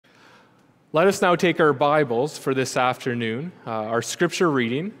Let us now take our Bibles for this afternoon. Our scripture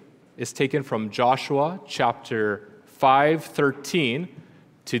reading is taken from Joshua chapter 5:13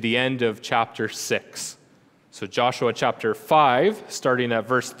 to the end of chapter 6. So Joshua chapter 5, starting at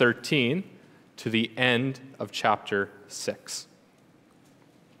verse 13, to the end of chapter 6.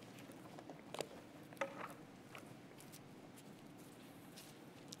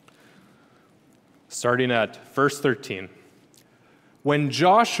 Starting at verse 13. When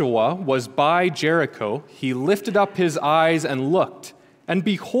Joshua was by Jericho, he lifted up his eyes and looked, and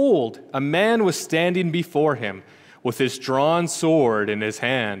behold, a man was standing before him with his drawn sword in his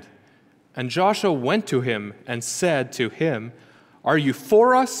hand. And Joshua went to him and said to him, "Are you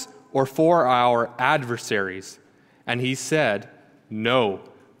for us or for our adversaries?" And he said, "No,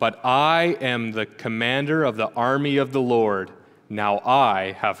 but I am the commander of the army of the Lord. Now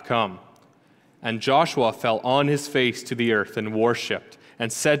I have come." And Joshua fell on his face to the earth and worshipped,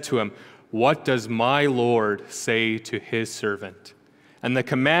 and said to him, "What does my Lord say to his servant?" And the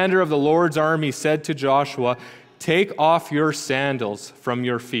commander of the Lord's army said to Joshua, "Take off your sandals from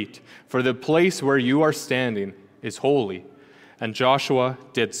your feet, for the place where you are standing is holy." And Joshua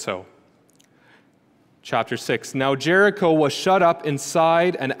did so. Chapter 6. Now Jericho was shut up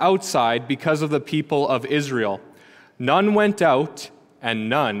inside and outside because of the people of Israel. None went out, and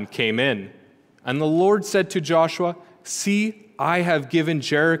none came in. And the Lord said to Joshua, "See, I have given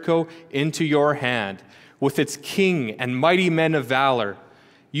Jericho into your hand, with its king and mighty men of valor.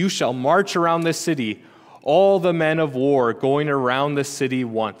 You shall march around the city, all the men of war going around the city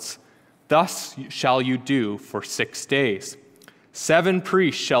once. Thus shall you do for 6 days. 7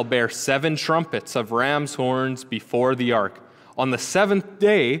 priests shall bear 7 trumpets of ram's horns before the ark. On the 7th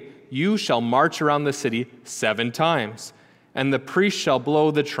day you shall march around the city 7 times, and the priests shall blow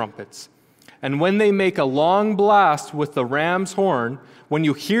the trumpets. And when they make a long blast with the ram's horn, when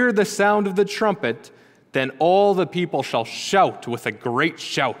you hear the sound of the trumpet, then all the people shall shout with a great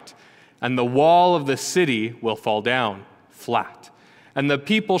shout, and the wall of the city will fall down flat. And the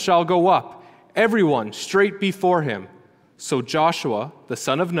people shall go up, everyone straight before him." So Joshua, the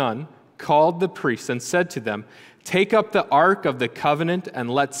son of Nun, called the priests and said to them, "Take up the ark of the covenant, and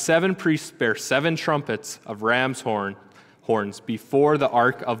let 7 priests bear 7 trumpets of ram's horns before the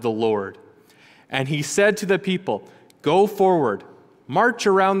ark of the Lord." And he said to the people, "Go forward, march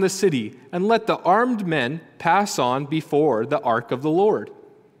around the city, and let the armed men pass on before the ark of the Lord."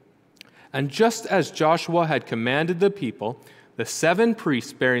 And just as Joshua had commanded the people, the 7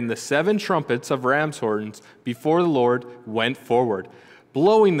 priests bearing the 7 trumpets of ram's horns before the Lord went forward,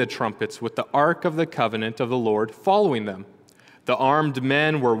 blowing the trumpets with the ark of the covenant of the Lord following them. The armed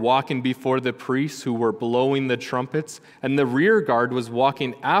men were walking before the priests who were blowing the trumpets, and the rear guard was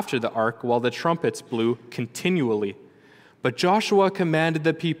walking after the ark while the trumpets blew continually. But Joshua commanded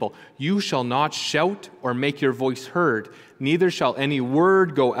the people, "You shall not shout or make your voice heard, neither shall any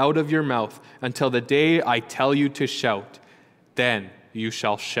word go out of your mouth until the day I tell you to shout. Then you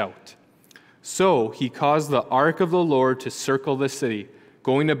shall shout." So he caused the ark of the Lord to circle the city,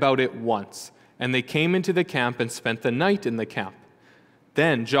 going about it once. And they came into the camp and spent the night in the camp.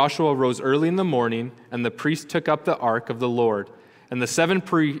 Then Joshua rose early in the morning, and the priests took up the ark of the Lord. And the 7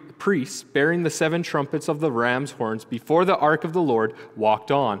 priests, bearing the 7 trumpets of the ram's horns before the ark of the Lord,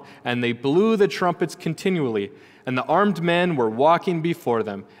 walked on. And they blew the trumpets continually. And the armed men were walking before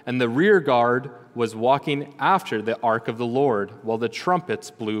them, and the rear guard was walking after the ark of the Lord, while the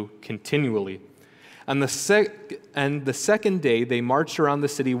trumpets blew continually. And the second day they marched around the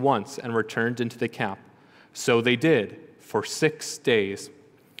city once and returned into the camp. So they did for 6 days.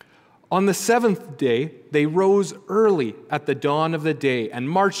 On the 7th day they rose early at the dawn of the day and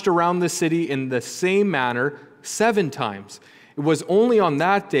marched around the city in the same manner 7 times. It was only on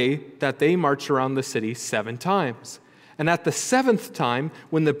that day that they marched around the city 7 times. And at the 7th time,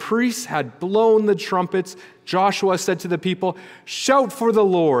 when the priests had blown the trumpets, Joshua said to the people, "Shout, for the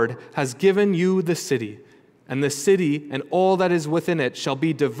Lord has given you the city, and the city and all that is within it shall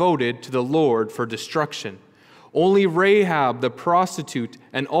be devoted to the Lord for destruction. Only Rahab the prostitute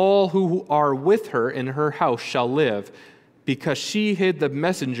and all who are with her in her house shall live, because she hid the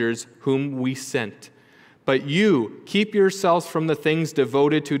messengers whom we sent. But you keep yourselves from the things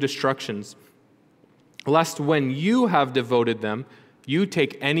devoted to destructions, lest when you have devoted them, you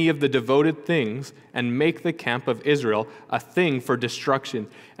take any of the devoted things and make the camp of Israel a thing for destruction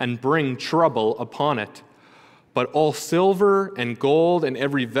and bring trouble upon it. But all silver and gold and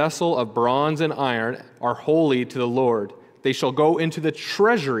every vessel of bronze and iron are holy to the Lord. They shall go into the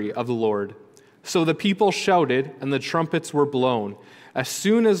treasury of the Lord." So the people shouted, and the trumpets were blown. As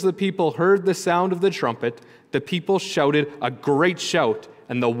soon as the people heard the sound of the trumpet, the people shouted a great shout,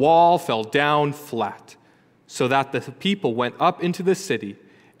 and the wall fell down flat, so that the people went up into the city,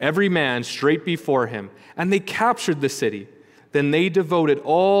 every man straight before him, and they captured the city. Then they devoted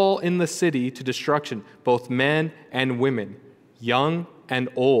all in the city to destruction, both men and women, young and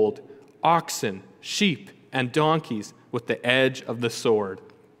old, oxen, sheep, and donkeys, with the edge of the sword.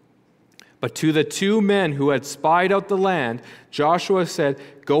 But to the 2 men who had spied out the land, Joshua said,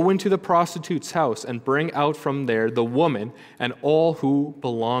 "Go into the prostitute's house and bring out from there the woman and all who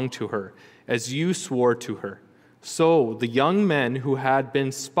belong to her, as you swore to her." So the young men who had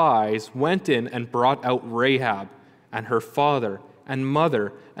been spies went in and brought out Rahab and her father and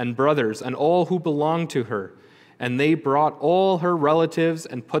mother and brothers and all who belonged to her. And they brought all her relatives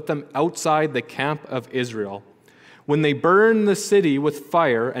and put them outside the camp of Israel. When they burned the city with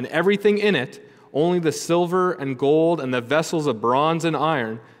fire and everything in it, only the silver and gold and the vessels of bronze and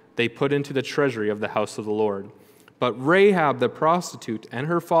iron they put into the treasury of the house of the Lord. But Rahab the prostitute and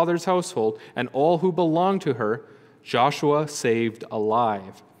her father's household and all who belonged to her, Joshua saved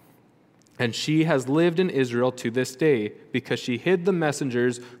alive. And she has lived in Israel to this day, because she hid the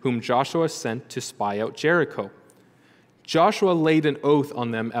messengers whom Joshua sent to spy out Jericho. Joshua laid an oath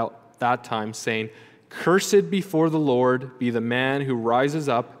on them at that time, saying, "Cursed before the Lord be the man who rises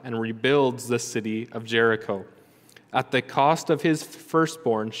up and rebuilds the city of Jericho. At the cost of his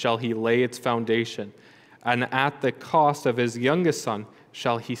firstborn shall he lay its foundation, and at the cost of his youngest son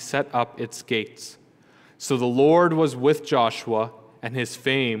shall he set up its gates." So the Lord was with Joshua, and his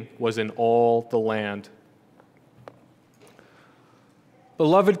fame was in all the land.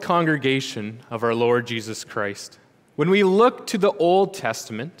 Beloved congregation of our Lord Jesus Christ, when we look to the Old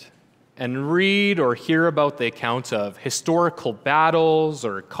Testament and read or hear about the accounts of historical battles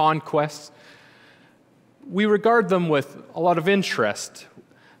or conquests, we regard them with a lot of interest.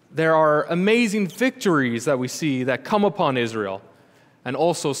 There are amazing victories that we see that come upon Israel, and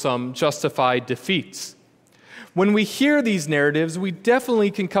also some justified defeats. When we hear these narratives, we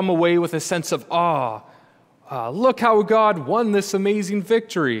definitely can come away with a sense of awe. Look how God won this amazing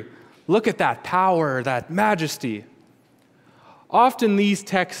victory. Look at that power, that majesty. Often these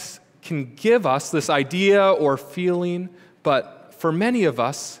texts can give us this idea or feeling, but for many of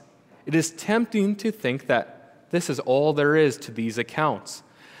us, it is tempting to think that this is all there is to these accounts.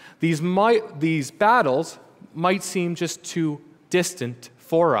 These battles might seem just too distant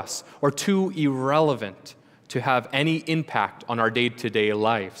for us or too irrelevant to have any impact on our day-to-day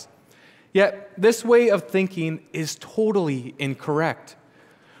lives. Yet, this way of thinking is totally incorrect.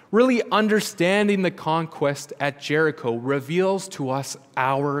 Really understanding the conquest at Jericho reveals to us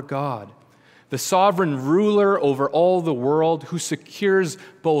our God, the sovereign ruler over all the world, who secures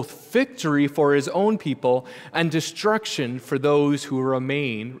both victory for his own people and destruction for those who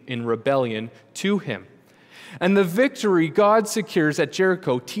remain in rebellion to him. And the victory God secures at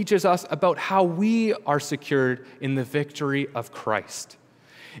Jericho teaches us about how we are secured in the victory of Christ.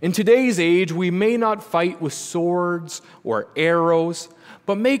 In today's age, we may not fight with swords or arrows,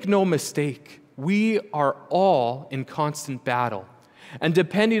 but make no mistake, we are all in constant battle. And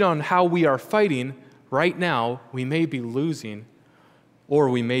depending on how we are fighting, right now, we may be losing or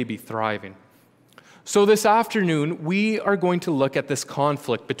we may be thriving. So this afternoon, we are going to look at this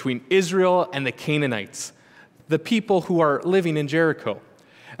conflict between Israel and the Canaanites, the people who are living in Jericho.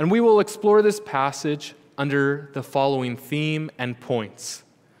 And we will explore this passage under the following theme and points.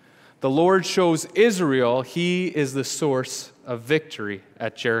 The Lord shows Israel he is the source of victory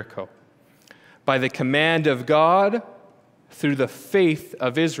at Jericho. By the command of God, through the faith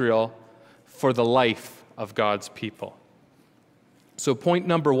of Israel, for the life of God's people. So point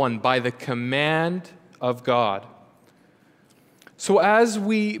number 1, by the command of God. So as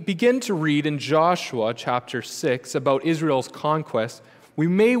we begin to read in Joshua chapter 6 about Israel's conquest, we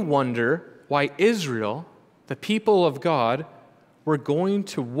may wonder why Israel, the people of God, were going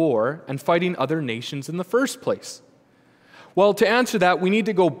to war and fighting other nations in the first place. Well, to answer that, we need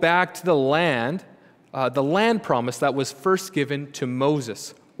to go back to the land promise that was first given to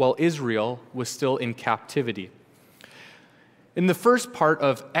Moses while Israel was still in captivity. In the first part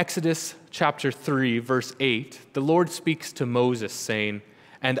of Exodus chapter 3, verse 8, the Lord speaks to Moses, saying,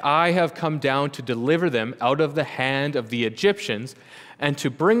 "And I have come down to deliver them out of the hand of the Egyptians, and to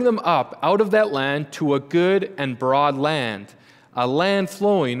bring them up out of that land to a good and broad land, a land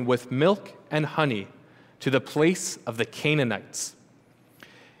flowing with milk and honey, to the place of the Canaanites."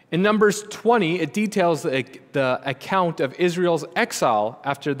 In Numbers 20, it details the account of Israel's exile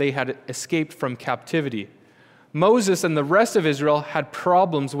after they had escaped from captivity. Moses and the rest of Israel had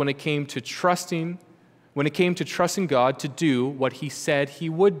problems when it came to trusting God to do what he said he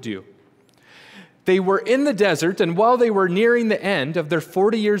would do. They were in the desert, and while they were nearing the end of their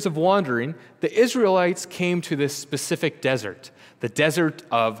 40 years of wandering, the Israelites came to this specific desert, the desert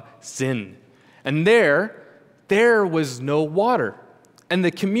of Zin. And there was no water. And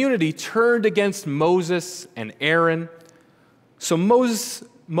the community turned against Moses and Aaron. So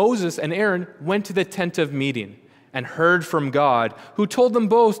Moses and Aaron went to the tent of meeting and heard from God, who told them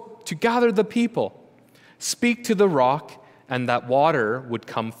both to gather the people, speak to the rock, and that water would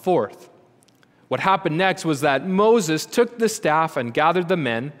come forth. What happened next was that Moses took the staff and gathered the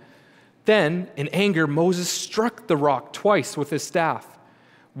men. Then, in anger, Moses struck the rock twice with his staff.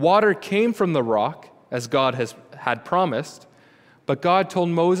 Water came from the rock, as God had promised, but God told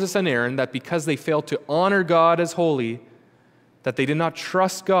Moses and Aaron that because they failed to honor God as holy, that they did not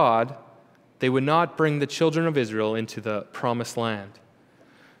trust God, they would not bring the children of Israel into the promised land.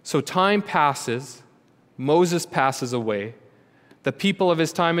 So time passes, Moses passes away, the people of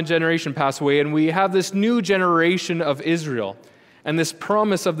his time and generation pass away, and we have this new generation of Israel. And this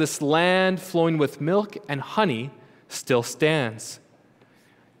promise of this land flowing with milk and honey still stands.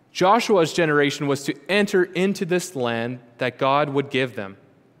 Joshua's generation was to enter into this land that God would give them.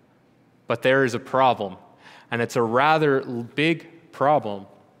 But there is a problem, and it's a rather big problem.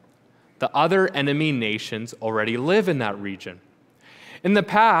 The other enemy nations already live in that region. In the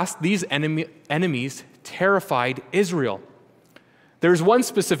past, these enemies terrified Israel. There's one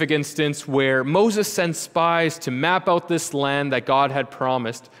specific instance where Moses sent spies to map out this land that God had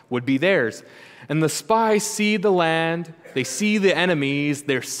promised would be theirs. And the spies see the land, they see the enemies,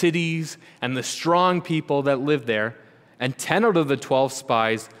 their cities, and the strong people that live there. And 10 out of the 12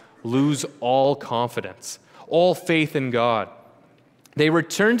 spies lose all confidence, all faith in God. They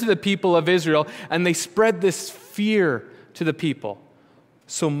return to the people of Israel, and they spread this fear to the people.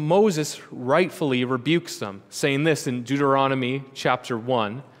 So Moses rightfully rebukes them, saying this in Deuteronomy chapter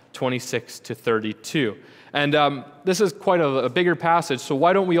 1, 26 to 32. And this is quite a bigger passage, so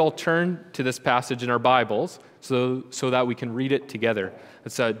why don't we all turn to this passage in our Bibles so that we can read it together.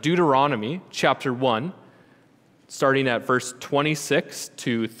 It's Deuteronomy chapter 1, starting at verse 26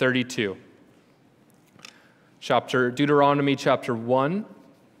 to 32. Deuteronomy chapter 1,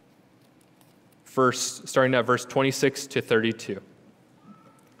 starting at verse 26 to 32.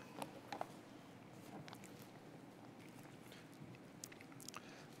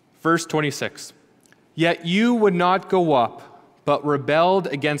 Verse 26, "Yet you would not go up, but rebelled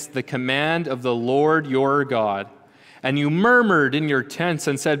against the command of the Lord your God. And you murmured in your tents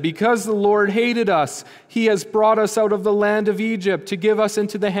and said, 'Because the Lord hated us, he has brought us out of the land of Egypt to give us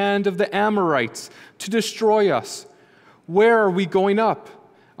into the hand of the Amorites, to destroy us. Where are we going up?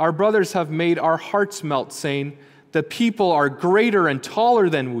 Our brothers have made our hearts melt, saying, the people are greater and taller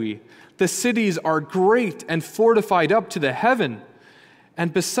than we. The cities are great and fortified up to the heaven.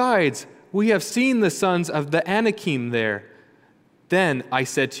 And besides, we have seen the sons of the Anakim there.' Then I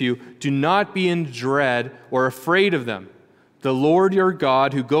said to you, do not be in dread or afraid of them. The Lord your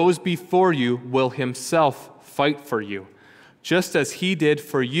God, who goes before you, will himself fight for you, just as he did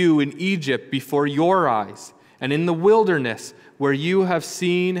for you in Egypt before your eyes, and in the wilderness, where you have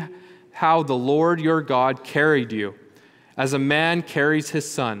seen how the Lord your God carried you, as a man carries his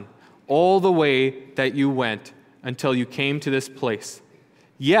son, all the way that you went until you came to this place.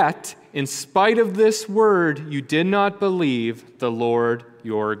 Yet, in spite of this word, you did not believe the Lord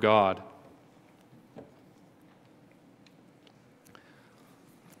your God."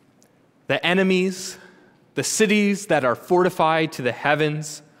 The enemies, the cities that are fortified to the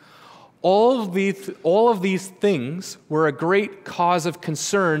heavens, all of these things were a great cause of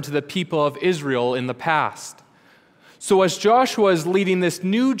concern to the people of Israel in the past. So as Joshua is leading this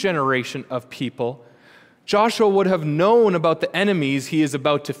new generation of people, Joshua would have known about the enemies he is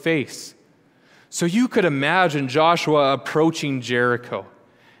about to face. So you could imagine Joshua approaching Jericho.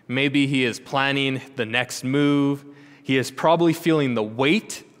 Maybe he is planning the next move. He is probably feeling the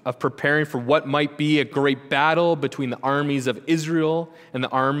weight of preparing for what might be a great battle between the armies of Israel and the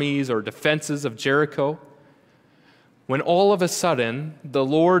armies or defenses of Jericho. When all of a sudden, the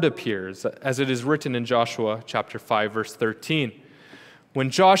Lord appears, as it is written in Joshua chapter 5, verse 13. When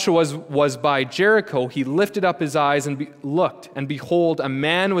Joshua was by Jericho, he lifted up his eyes and looked, and behold, a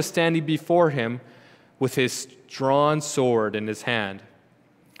man was standing before him with his drawn sword in his hand.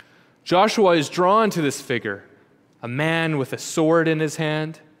 Joshua is drawn to this figure, a man with a sword in his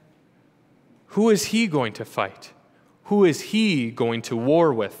hand. Who is he going to fight? Who is he going to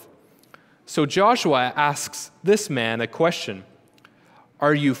war with? So Joshua asks this man a question.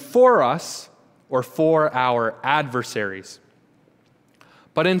 Are you for us or for our adversaries?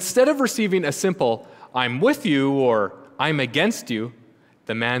 But instead of receiving a simple, I'm with you or I'm against you,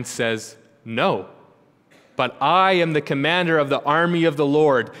 the man says, no, but I am the commander of the army of the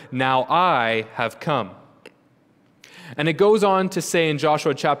Lord. Now I have come." And it goes on to say in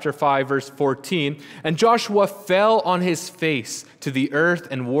Joshua chapter 5, verse 14, "And Joshua fell on his face to the earth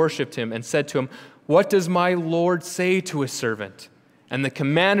and worshipped him and said to him, 'What does my Lord say to his servant?' And the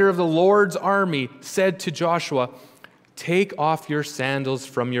commander of the Lord's army said to Joshua, 'Take off your sandals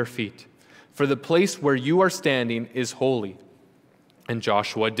from your feet, for the place where you are standing is holy.' And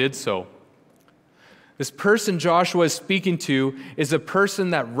Joshua did so." This person Joshua is speaking to is a person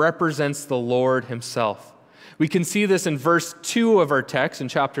that represents the Lord himself. We can see this in verse 2 of our text, in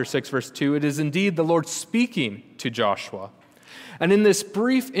chapter 6, verse 2. It is indeed the Lord speaking to Joshua. And in this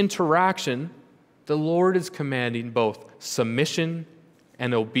brief interaction, the Lord is commanding both submission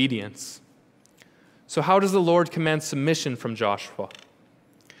and obedience. So how does the Lord command submission from Joshua?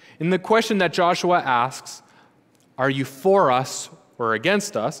 In the question that Joshua asks, "Are you for us or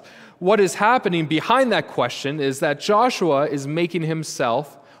against us?" what is happening behind that question is that Joshua is making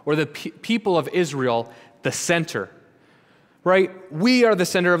himself, or the people of Israel, the center. Right? We are the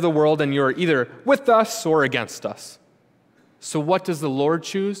center of the world, and you're either with us or against us. So what does the Lord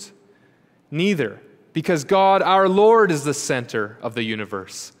choose? Neither, because God, our Lord, is the center of the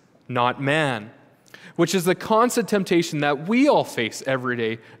universe, not man, which is the constant temptation that we all face every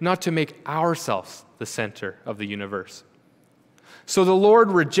day, not to make ourselves the center of the universe. So the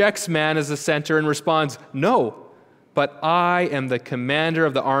Lord rejects man as the center and responds, "No, but I am the commander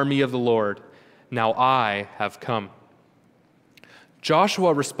of the army of the Lord. Now I have come."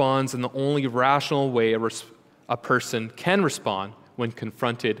 Joshua responds in the only rational way a person can respond when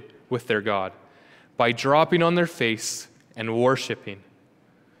confronted with their God, by dropping on their face and worshiping.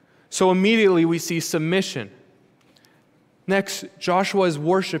 So immediately we see submission. Next, Joshua is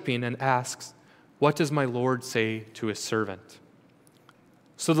worshiping and asks, "What does my Lord say to his servant?"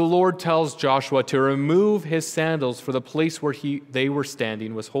 So the Lord tells Joshua to remove his sandals, for the place where they were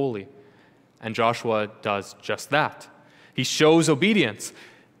standing was holy. And Joshua does just that. He shows obedience.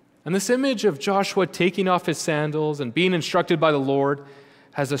 And this image of Joshua taking off his sandals and being instructed by the Lord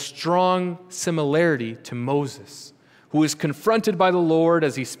has a strong similarity to Moses, who is confronted by the Lord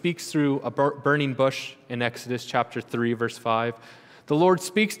as he speaks through a burning bush in Exodus chapter 3, verse 5. The Lord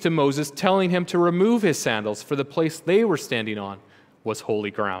speaks to Moses, telling him to remove his sandals, for the place they were standing on was holy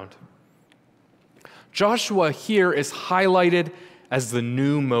ground. Joshua here is highlighted as the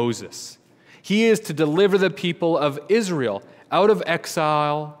new Moses. He is to deliver the people of Israel out of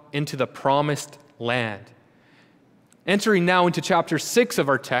exile into the promised land. Entering now into chapter 6 of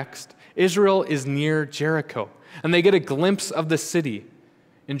our text, Israel is near Jericho, and they get a glimpse of the city.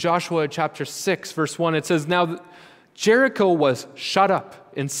 In Joshua chapter 6, verse 1, it says, "Now Jericho was shut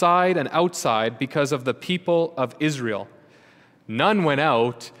up inside and outside because of the people of Israel. None went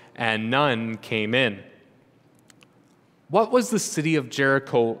out, and none came in." What was the city of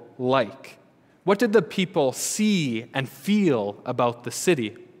Jericho like? What did the people see and feel about the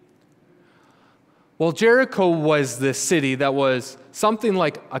city? Well, Jericho was this city that was something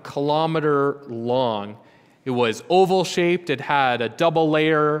like a kilometer long. It was oval-shaped. It had a double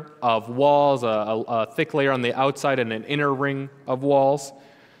layer of walls, a thick layer on the outside and an inner ring of walls.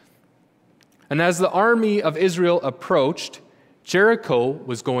 And as the army of Israel approached, Jericho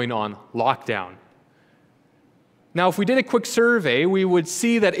was going on lockdown. Now, if we did a quick survey, we would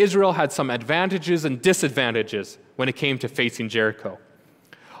see that Israel had some advantages and disadvantages when it came to facing Jericho.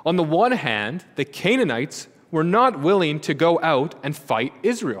 On the one hand, the Canaanites were not willing to go out and fight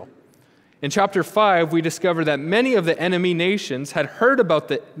Israel. In chapter 5, we discover that many of the enemy nations had heard about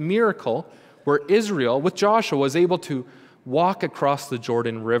the miracle where Israel, with Joshua, was able to walk across the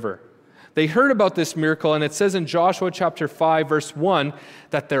Jordan River. They heard about this miracle, and it says in Joshua chapter 5, verse 1,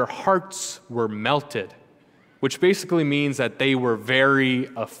 that their hearts were melted, which basically means that they were very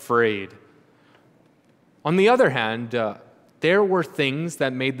afraid. On the other hand, there were things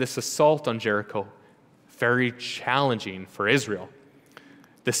that made this assault on Jericho very challenging for Israel.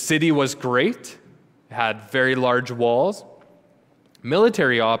 The city was great. It had very large walls.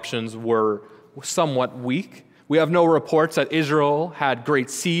 Military options were somewhat weak. We have no reports that Israel had great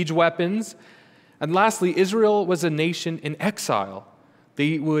siege weapons. And lastly, Israel was a nation in exile.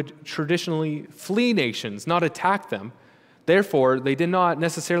 They would traditionally flee nations, not attack them. Therefore, they did not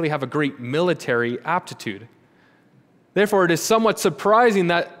necessarily have a great military aptitude. Therefore, it is somewhat surprising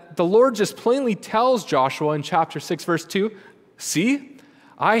that the Lord just plainly tells Joshua in chapter 6, verse 2, "See,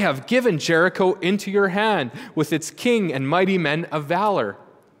 I have given Jericho into your hand with its king and mighty men of valor."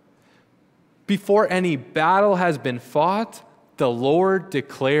 Before any battle has been fought, the Lord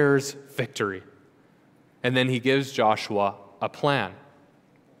declares victory. And then he gives Joshua a plan.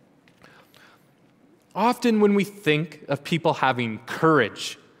 Often when we think of people having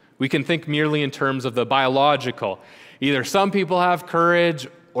courage, we can think merely in terms of the biological. Either some people have courage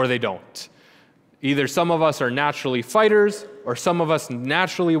or they don't. Either some of us are naturally fighters or some of us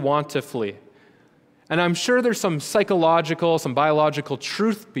naturally want to flee. And I'm sure there's some psychological, some biological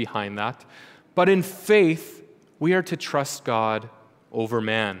truth behind that. But in faith, we are to trust God over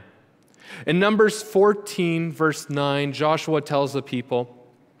man. In Numbers 14, verse 9, Joshua tells the people,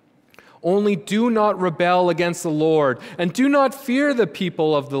 "Only do not rebel against the Lord, and do not fear the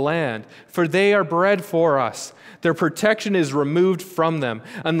people of the land, for they are bread for us. Their protection is removed from them,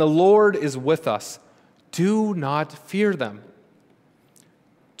 and the Lord is with us. Do not fear them."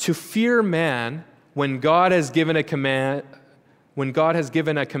 To fear man when God has given a command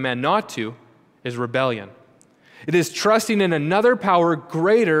not to, is rebellion. It is trusting in another power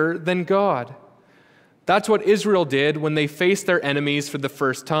greater than God. That's what Israel did when they faced their enemies for the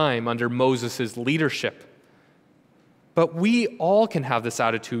first time under Moses' leadership. But we all can have this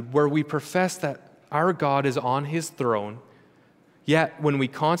attitude where we profess that our God is on his throne, yet when we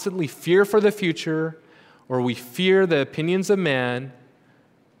constantly fear for the future or we fear the opinions of man,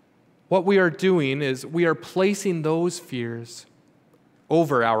 what we are doing is we are placing those fears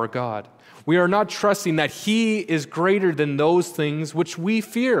over our God. We are not trusting that he is greater than those things which we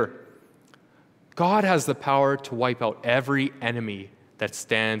fear. God has the power to wipe out every enemy that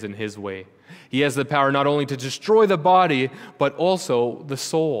stands in his way. He has the power not only to destroy the body, but also the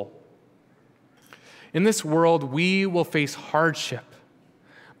soul. In this world, we will face hardship.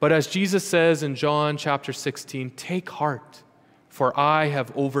 But as Jesus says in John chapter 16, "Take heart, for I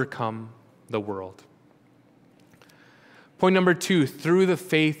have overcome the world." Point number 2, through the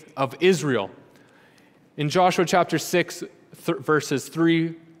faith of Israel. In Joshua chapter 6, verses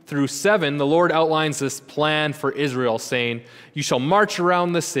 3 through 7, the Lord outlines this plan for Israel, saying, "You shall march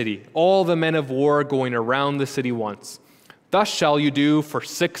around the city, all the men of war going around the city once. Thus shall you do for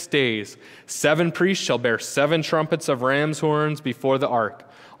 6 days. 7 priests shall bear 7 trumpets of ram's horns before the ark.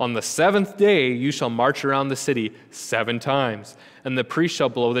 On the 7th day you shall march around the city 7 times, and the priests shall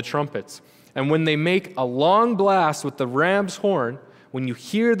blow the trumpets. And when they make a long blast with the ram's horn, when you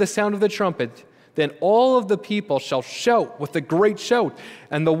hear the sound of the trumpet, then all of the people shall shout with a great shout,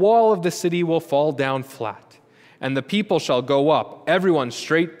 and the wall of the city will fall down flat. And the people shall go up, everyone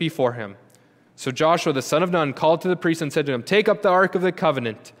straight before him." So Joshua the son of Nun called to the priests and said to him, "Take up the ark of the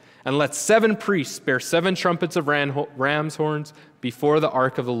covenant, and let 7 priests bear 7 trumpets of ram's horns before the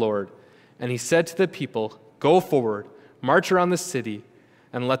ark of the Lord." And he said to the people, "Go forward, march around the city,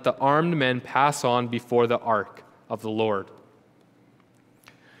 and let the armed men pass on before the ark of the Lord."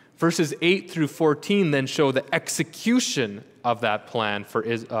 Verses 8 through 14 then show the execution of that plan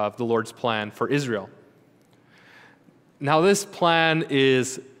of the Lord's plan for Israel. Now, this plan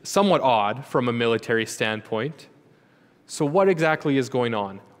is somewhat odd from a military standpoint. So what exactly is going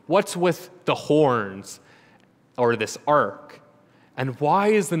on? What's with the horns or this ark? And why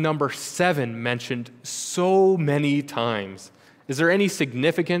is the number 7 mentioned so many times? Is there any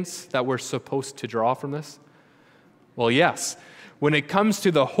significance that we're supposed to draw from this? Well, yes. When it comes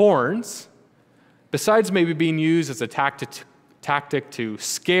to the horns, besides maybe being used as a tactic to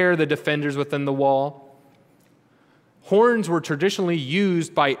scare the defenders within the wall, horns were traditionally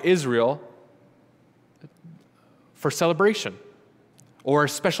used by Israel for celebration or a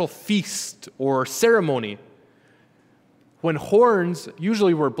special feast or ceremony. When horns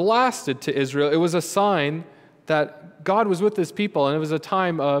usually were blasted to Israel, it was a sign that God was with his people, and it was a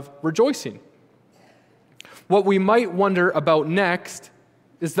time of rejoicing. What we might wonder about next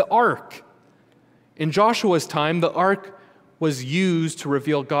is the ark. In Joshua's time, the ark was used to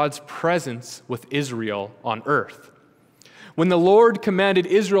reveal God's presence with Israel on earth. When the Lord commanded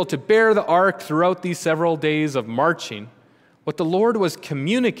Israel to bear the ark throughout these several days of marching, what the Lord was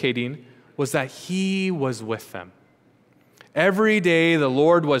communicating was that he was with them. Every day the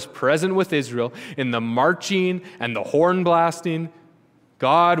Lord was present with Israel in the marching and the horn blasting.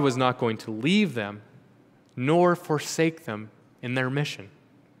 God was not going to leave them nor forsake them in their mission.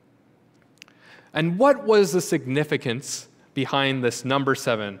 And what was the significance behind this number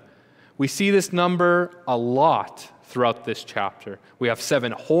 7? We see this number a lot throughout this chapter. We have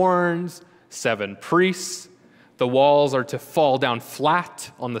 7 horns, 7 priests. The walls are to fall down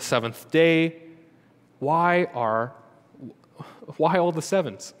flat on the 7th day. Why all the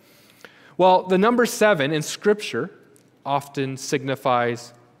 7s? Well, the number 7 in Scripture often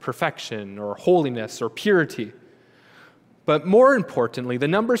signifies perfection or holiness or purity. But more importantly, the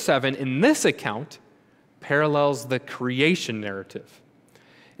number 7 in this account parallels the creation narrative.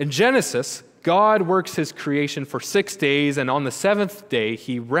 In Genesis, God works his creation for 6 days, and on the 7th day,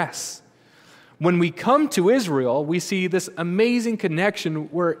 he rests. When we come to Israel, we see this amazing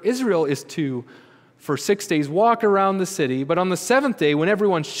connection where Israel is to, for 6 days, walk around the city, but on the seventh day, when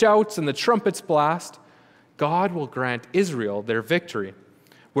everyone shouts and the trumpets blast, God will grant Israel their victory,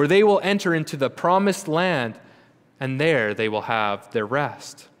 where they will enter into the promised land, and there they will have their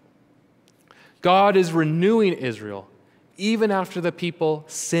rest. God is renewing Israel, even after the people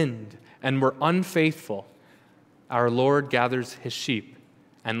sinned and were unfaithful. Our Lord gathers his sheep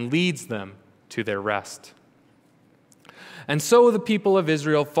and leads them to their rest. And so the people of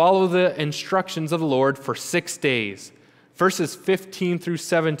Israel follow the instructions of the Lord for 6 days. Verses 15 through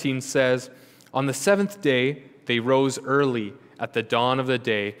 17 says, "On the seventh day they rose early at the dawn of the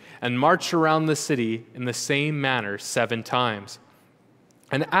day and marched around the city in the same manner 7 times.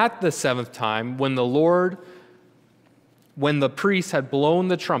 And at the seventh time, when the priests had blown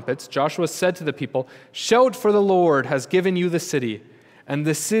the trumpets, Joshua said to the people, 'Shout, for the Lord has given you the city, and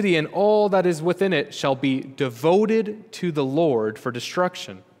the city and all that is within it shall be devoted to the Lord for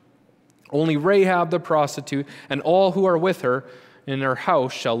destruction. Only Rahab the prostitute and all who are with her in her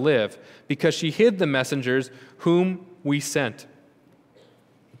house shall live, because she hid the messengers whom we sent.'"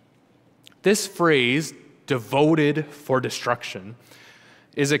 This phrase, "devoted for destruction,"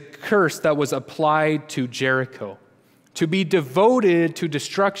 is a curse that was applied to Jericho. To be devoted to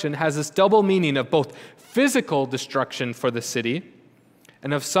destruction has this double meaning of both physical destruction for the city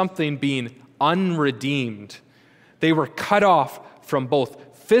and of something being unredeemed. They were cut off from both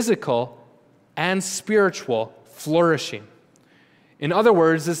physical and spiritual flourishing. In other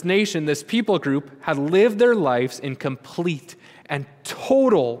words, this nation, this people group, had lived their lives in complete and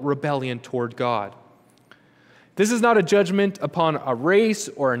total rebellion toward God. This is not a judgment upon a race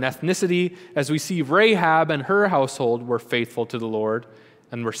or an ethnicity, as we see Rahab and her household were faithful to the Lord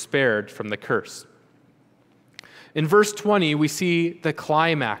and were spared from the curse. In verse 20, we see the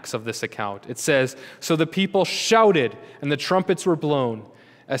climax of this account. It says, "So the people shouted, and the trumpets were blown.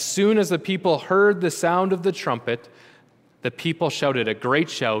 As soon as the people heard the sound of the trumpet, the people shouted a great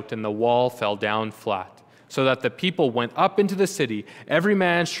shout, and the wall fell down flat, so that the people went up into the city, every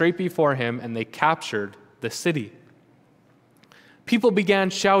man straight before him, and they captured the city." People began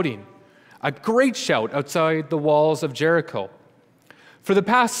shouting, a great shout outside the walls of Jericho. For the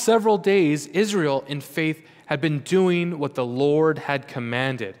past several days, Israel, in faith, had been doing what the Lord had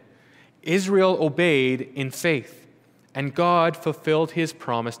commanded. Israel obeyed in faith, and God fulfilled his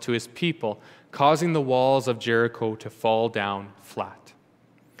promise to his people, causing the walls of Jericho to fall down flat.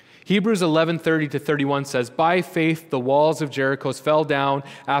 Hebrews 11:30-31 says, "By faith the walls of Jericho fell down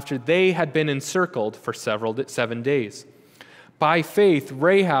after they had been encircled for 7 days. By faith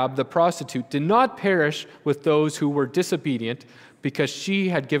Rahab the prostitute did not perish with those who were disobedient, because she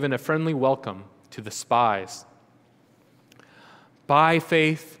had given a friendly welcome to the spies." By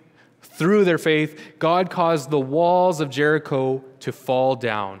faith, through their faith, God caused the walls of Jericho to fall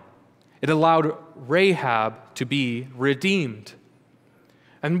down. It allowed Rahab to be redeemed.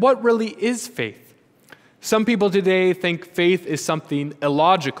 And what really is faith? Some people today think faith is something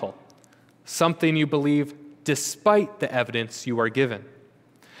illogical, something you believe despite the evidence you are given.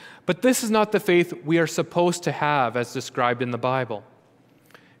 But this is not the faith we are supposed to have as described in the Bible.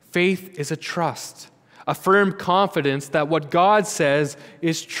 Faith is a trust, a firm confidence that what God says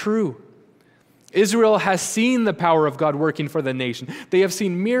is true. Israel has seen the power of God working for the nation. They have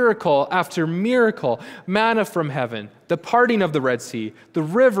seen miracle after miracle, manna from heaven, the parting of the Red Sea, the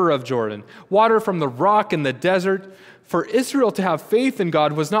river of Jordan, water from the rock in the desert. For Israel to have faith in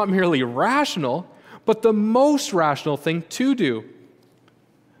God was not merely rational, but the most rational thing to do.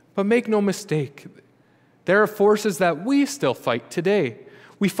 But make no mistake, there are forces that we still fight today.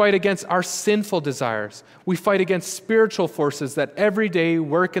 We fight against our sinful desires. We fight against spiritual forces that every day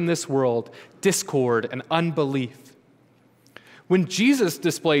work in this world, discord and unbelief. When Jesus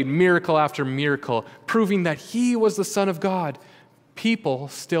displayed miracle after miracle, proving that he was the Son of God, people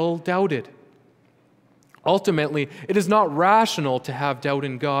still doubted. Ultimately, it is not rational to have doubt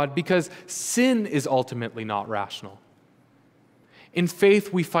in God because sin is ultimately not rational. In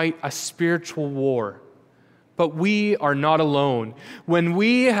faith, we fight a spiritual war. But we are not alone. When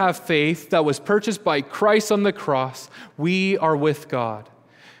we have faith that was purchased by Christ on the cross, we are with God.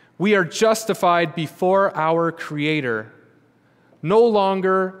 We are justified before our Creator. No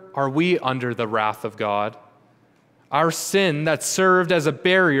longer are we under the wrath of God. Our sin that served as a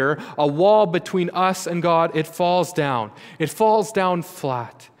barrier, a wall between us and God, it falls down. It falls down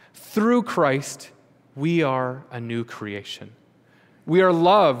flat. Through Christ, we are a new creation. We are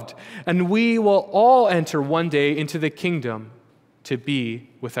loved, and we will all enter one day into the kingdom to be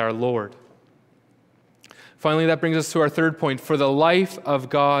with our Lord. Finally, that brings us to our third point, for the life of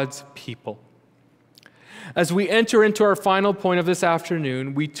God's people. As we enter into our final point of this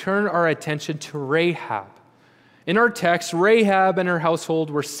afternoon, we turn our attention to Rahab. In our text, Rahab and her household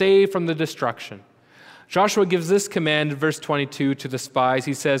were saved from the destruction. Joshua gives this command in verse 22 to the spies.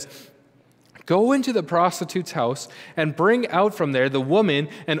 He says, "Go into the prostitute's house and bring out from there the woman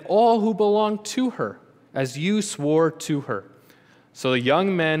and all who belong to her, as you swore to her." So the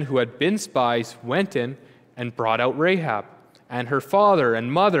young men who had been spies went in and brought out Rahab, and her father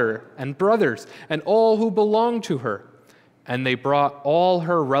and mother and brothers, and all who belonged to her. And they brought all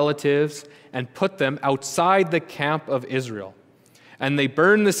her relatives and put them outside the camp of Israel. And they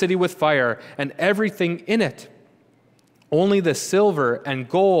burned the city with fire and everything in it. Only the silver and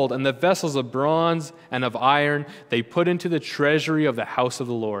gold and the vessels of bronze and of iron they put into the treasury of the house of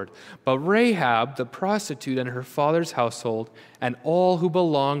the Lord. But Rahab, the prostitute, and her father's household, and all who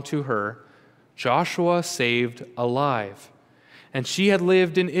belonged to her, Joshua saved alive. And she had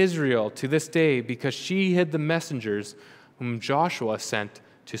lived in Israel to this day because she hid the messengers whom Joshua sent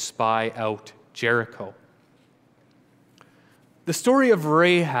to spy out Jericho. The story of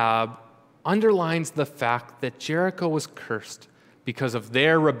Rahab underlines the fact that Jericho was cursed because of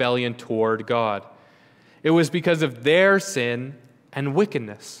their rebellion toward God. It was because of their sin and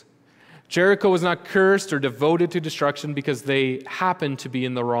wickedness. Jericho was not cursed or devoted to destruction because they happened to be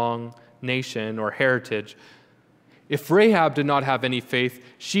in the wrong nation or heritage. If Rahab did not have any faith,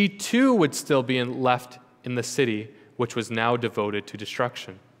 she too would still be left in the city, which was now devoted to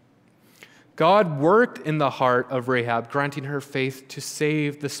destruction. God worked in the heart of Rahab, granting her faith to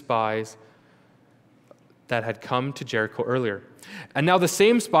save the spies that had come to Jericho earlier. And now the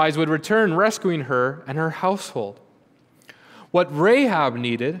same spies would return, rescuing her and her household. What Rahab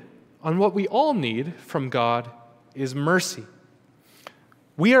needed, and what we all need from God, is mercy.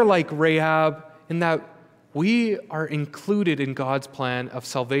 We are like Rahab in that we are included in God's plan of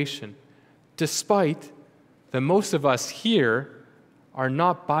salvation, despite that most of us here are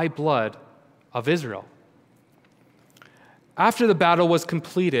not by blood of Israel. After the battle was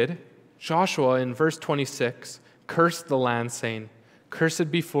completed, Joshua, in verse 26, cursed the land, saying,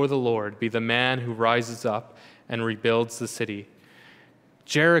 "Cursed before the Lord be the man who rises up and rebuilds the city.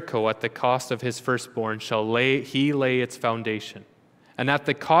 Jericho, at the cost of his firstborn, shall lay its foundation. And at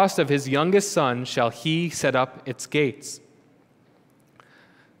the cost of his youngest son shall he set up its gates."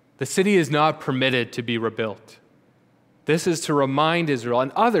 The city is not permitted to be rebuilt. This is to remind Israel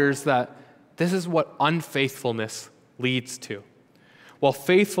and others that this is what unfaithfulness leads to, while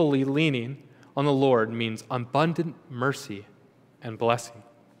faithfully leaning on the Lord means abundant mercy and blessing.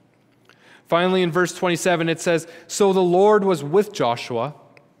 Finally, in verse 27, it says, "So the Lord was with Joshua,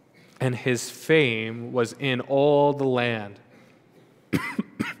 and his fame was in all the land."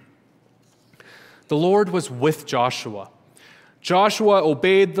 The Lord was with Joshua. Joshua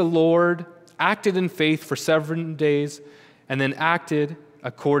obeyed the Lord, acted in faith for 7 days, and then acted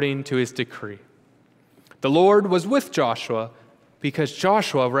according to his decree. The Lord was with Joshua because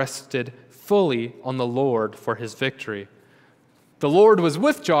Joshua rested fully on the Lord for his victory. The Lord was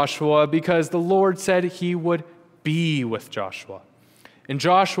with Joshua because the Lord said he would be with Joshua. In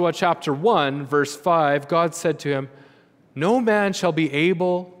Joshua chapter 1, verse 5, God said to him, "No man shall be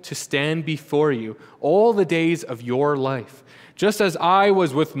able to stand before you all the days of your life. Just as I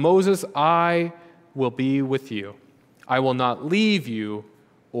was with Moses, I will be with you. I will not leave you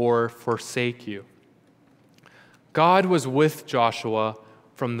or forsake you." God was with Joshua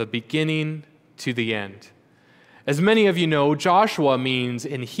from the beginning to the end. As many of you know, Joshua means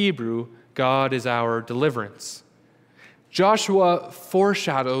in Hebrew, God is our deliverance. Joshua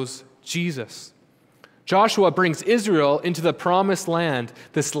foreshadows Jesus. Joshua brings Israel into the promised land,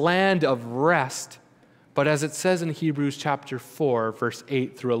 this land of rest. But as it says in Hebrews chapter 4, verse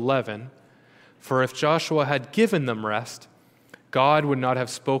 8 through 11, "For if Joshua had given them rest, God would not have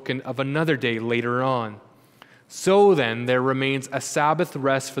spoken of another day later on. So then there remains a Sabbath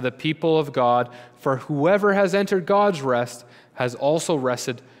rest for the people of God, for whoever has entered God's rest has also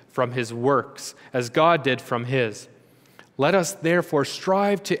rested from his works, as God did from his. Let us therefore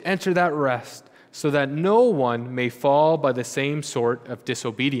strive to enter that rest, so that no one may fall by the same sort of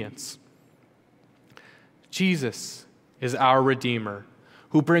disobedience." Jesus is our Redeemer,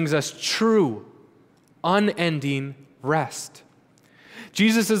 who brings us true, unending rest.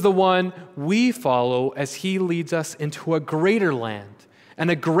 Jesus is the one we follow as he leads us into a greater land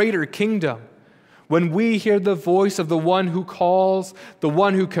and a greater kingdom. When we hear the voice of the one who calls, the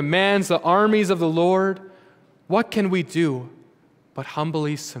one who commands the armies of the Lord, what can we do but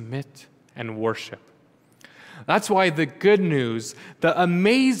humbly submit and worship? That's why the good news, the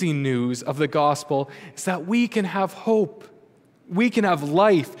amazing news of the gospel is that we can have hope. We can have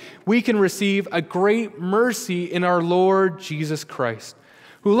life. We can receive a great mercy in our Lord Jesus Christ,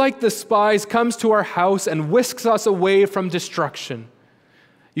 who, like the spies, comes to our house and whisks us away from destruction.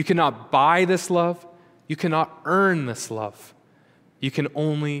 You cannot buy this love. You cannot earn this love. You can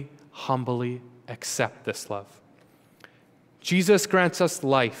only humbly accept this love. Jesus grants us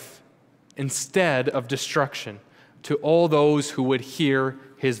life instead of destruction to all those who would hear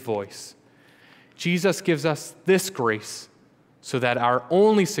his voice. Jesus gives us this grace so that our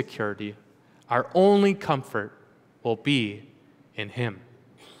only security, our only comfort will be in him.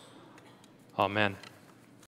 Amen.